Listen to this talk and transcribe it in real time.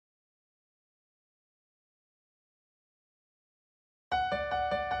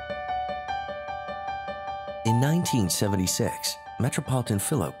In 1976, Metropolitan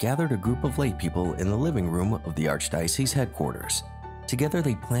Philip gathered a group of lay people in the living room of the Archdiocese headquarters. Together,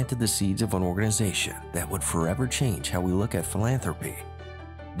 they planted the seeds of an organization that would forever change how we look at philanthropy.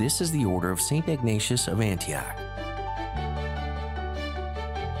 This is the Order of St. Ignatius of Antioch.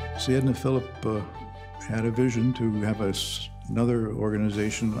 St. Philip had a vision to have another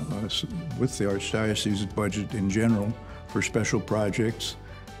organization with the Archdiocese's budget in general for special projects.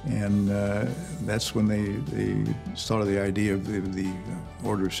 And that's when they thought of the idea of the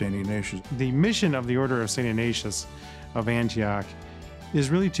Order of St. Ignatius. The mission of the Order of St. Ignatius of Antioch is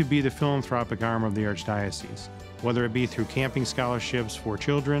really to be the philanthropic arm of the Archdiocese, whether it be through camping scholarships for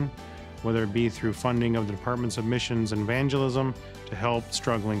children, whether it be through funding of the Departments of Missions and Evangelism to help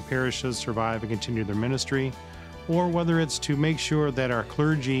struggling parishes survive and continue their ministry, or whether it's to make sure that our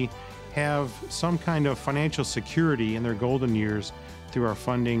clergy have some kind of financial security in their golden years through our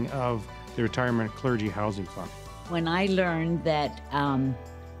funding of the Retirement Clergy Housing Fund. When I learned that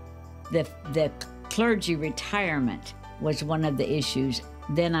the clergy retirement was one of the issues,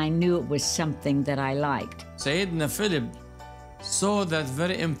 then I knew it was something that I liked. Sayyidina Philip saw that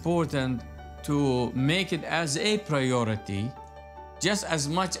very important to make it as a priority, just as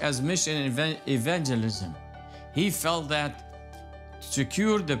much as mission and evangelism. He felt that to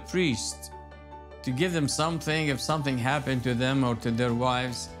secure the priests, to give them something if something happened to them or to their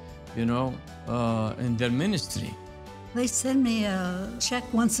wives, you know, in their ministry. They send me a check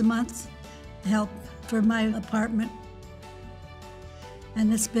once a month, help for my apartment,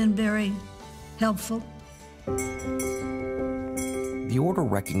 and it's been very helpful. The order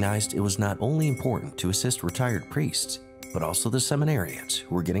recognized it was not only important to assist retired priests, but also the seminarians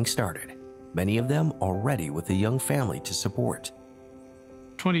who were getting started, many of them already with a young family to support.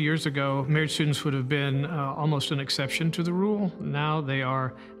 20 years ago, married students would have been almost an exception to the rule. Now they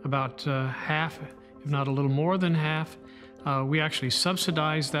are about half, if not a little more than half. We actually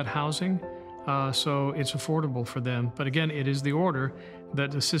subsidize that housing, so it's affordable for them. But again, it is the order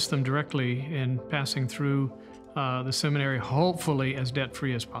that assists them directly in passing through the seminary, hopefully as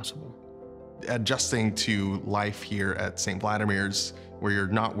debt-free as possible. Adjusting to life here at St. Vladimir's, where you're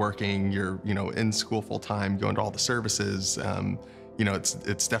not working, you're in school full-time, going to all the services,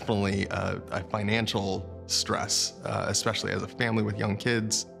 it's definitely a financial stress, especially as a family with young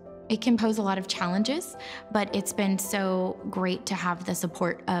kids. It can pose a lot of challenges, but it's been so great to have the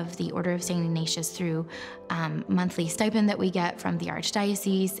support of the Order of St. Ignatius through monthly stipend that we get from the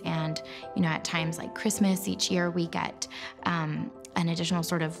Archdiocese, and at times like Christmas each year we get an additional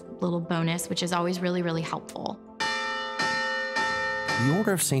sort of little bonus, which is always really, really helpful. The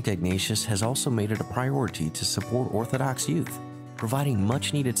Order of St. Ignatius has also made it a priority to support Orthodox youth, providing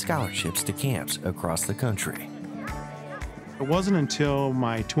much-needed scholarships to camps across the country. It wasn't until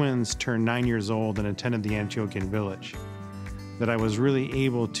my twins turned 9 years old and attended the Antiochian village that I was really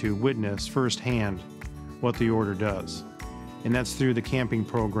able to witness firsthand what the order does. And that's through the camping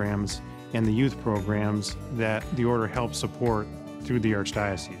programs and the youth programs that the order helps support through the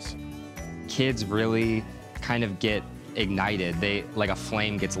Archdiocese. Kids really kind of get ignited. Like a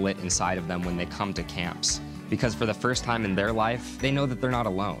flame gets lit inside of them when they come to camps, because for the first time in their life, they know that they're not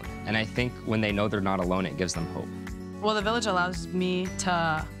alone. And I think when they know they're not alone, it gives them hope. Well, the village allows me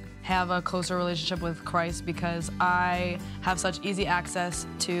to have a closer relationship with Christ because I have such easy access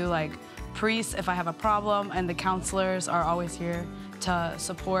to priests if I have a problem, and the counselors are always here to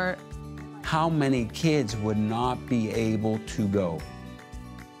support. How many kids would not be able to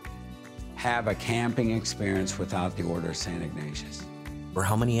have a camping experience without the Order of St. Ignatius? Or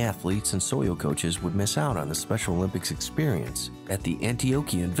how many athletes and soil coaches would miss out on the Special Olympics experience at the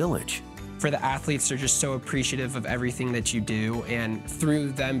Antiochian village? For the athletes, they're just so appreciative of everything that you do, and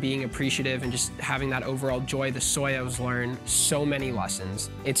through them being appreciative and just having that overall joy, the Soyos learn so many lessons.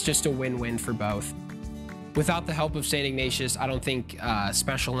 It's just a win-win for both. Without the help of St. Ignatius, I don't think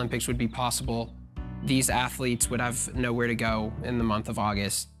Special Olympics would be possible. These athletes would have nowhere to go in the month of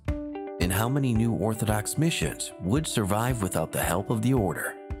August. And how many new Orthodox missions would survive without the help of the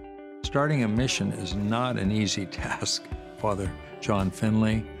order? Starting a mission is not an easy task. Father John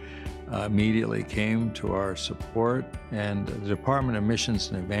Finley immediately came to our support, and the Department of Missions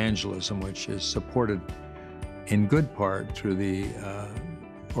and Evangelism, which is supported in good part through the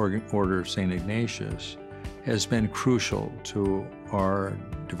Order of St. Ignatius, has been crucial to our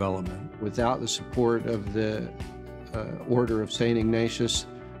development. Without the support of the Order of St. Ignatius,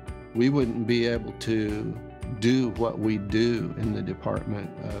 we wouldn't be able to do what we do in the Department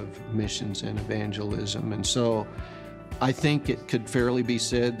of Missions and Evangelism. And so I think it could fairly be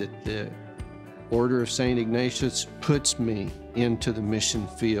said that the Order of St. Ignatius puts me into the mission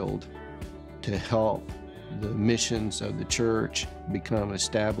field to help the missions of the church become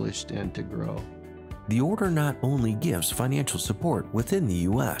established and to grow. The Order not only gives financial support within the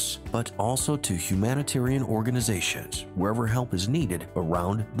U.S., but also to humanitarian organizations wherever help is needed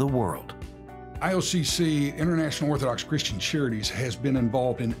around the world. IOCC, International Orthodox Christian Charities, has been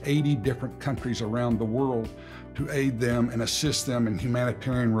involved in 80 different countries around the world to aid them and assist them in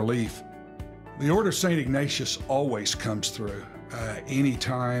humanitarian relief. The Order of St. Ignatius always comes through.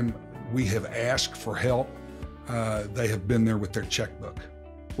 Anytime we have asked for help, they have been there with their checkbook.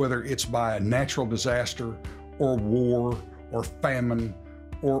 Whether it's by a natural disaster or war or famine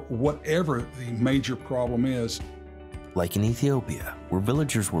or whatever the major problem is. Like in Ethiopia, where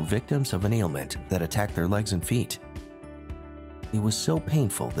villagers were victims of an ailment that attacked their legs and feet. It was so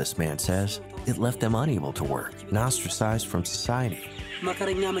painful, this man says, it left them unable to work and ostracized from society.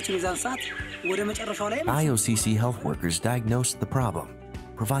 IOCC health workers diagnosed the problem,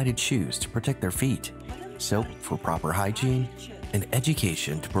 provided shoes to protect their feet, soap for proper hygiene, and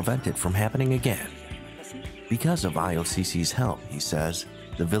education to prevent it from happening again. Because of IOCC's help, he says,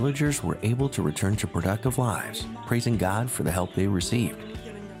 the villagers were able to return to productive lives, praising God for the help they received.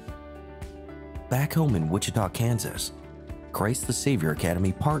 Back home in Wichita, Kansas, Christ the Savior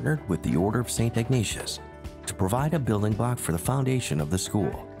Academy partnered with the Order of St. Ignatius to provide a building block for the foundation of the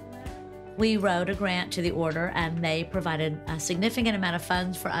school. We wrote a grant to the Order, and they provided a significant amount of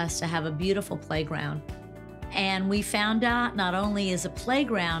funds for us to have a beautiful playground. And we found out not only is a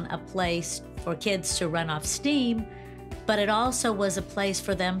playground a place for kids to run off steam, but it also was a place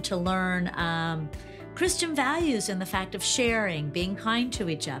for them to learn Christian values and the fact of sharing, being kind to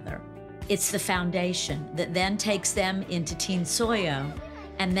each other. It's the foundation that then takes them into Teen Soyo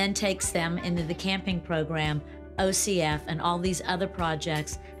and then takes them into the camping program, OCF, and all these other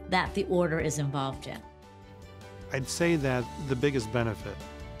projects that the Order is involved in. I'd say that the biggest benefit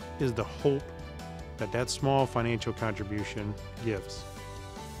is the hope that small financial contribution gives.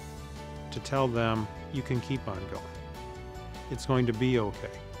 To tell them you can keep on going. It's going to be okay.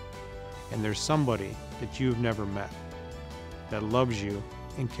 And there's somebody that you've never met that loves you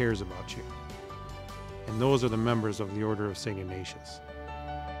and cares about you. And those are the members of the Order of St. Ignatius.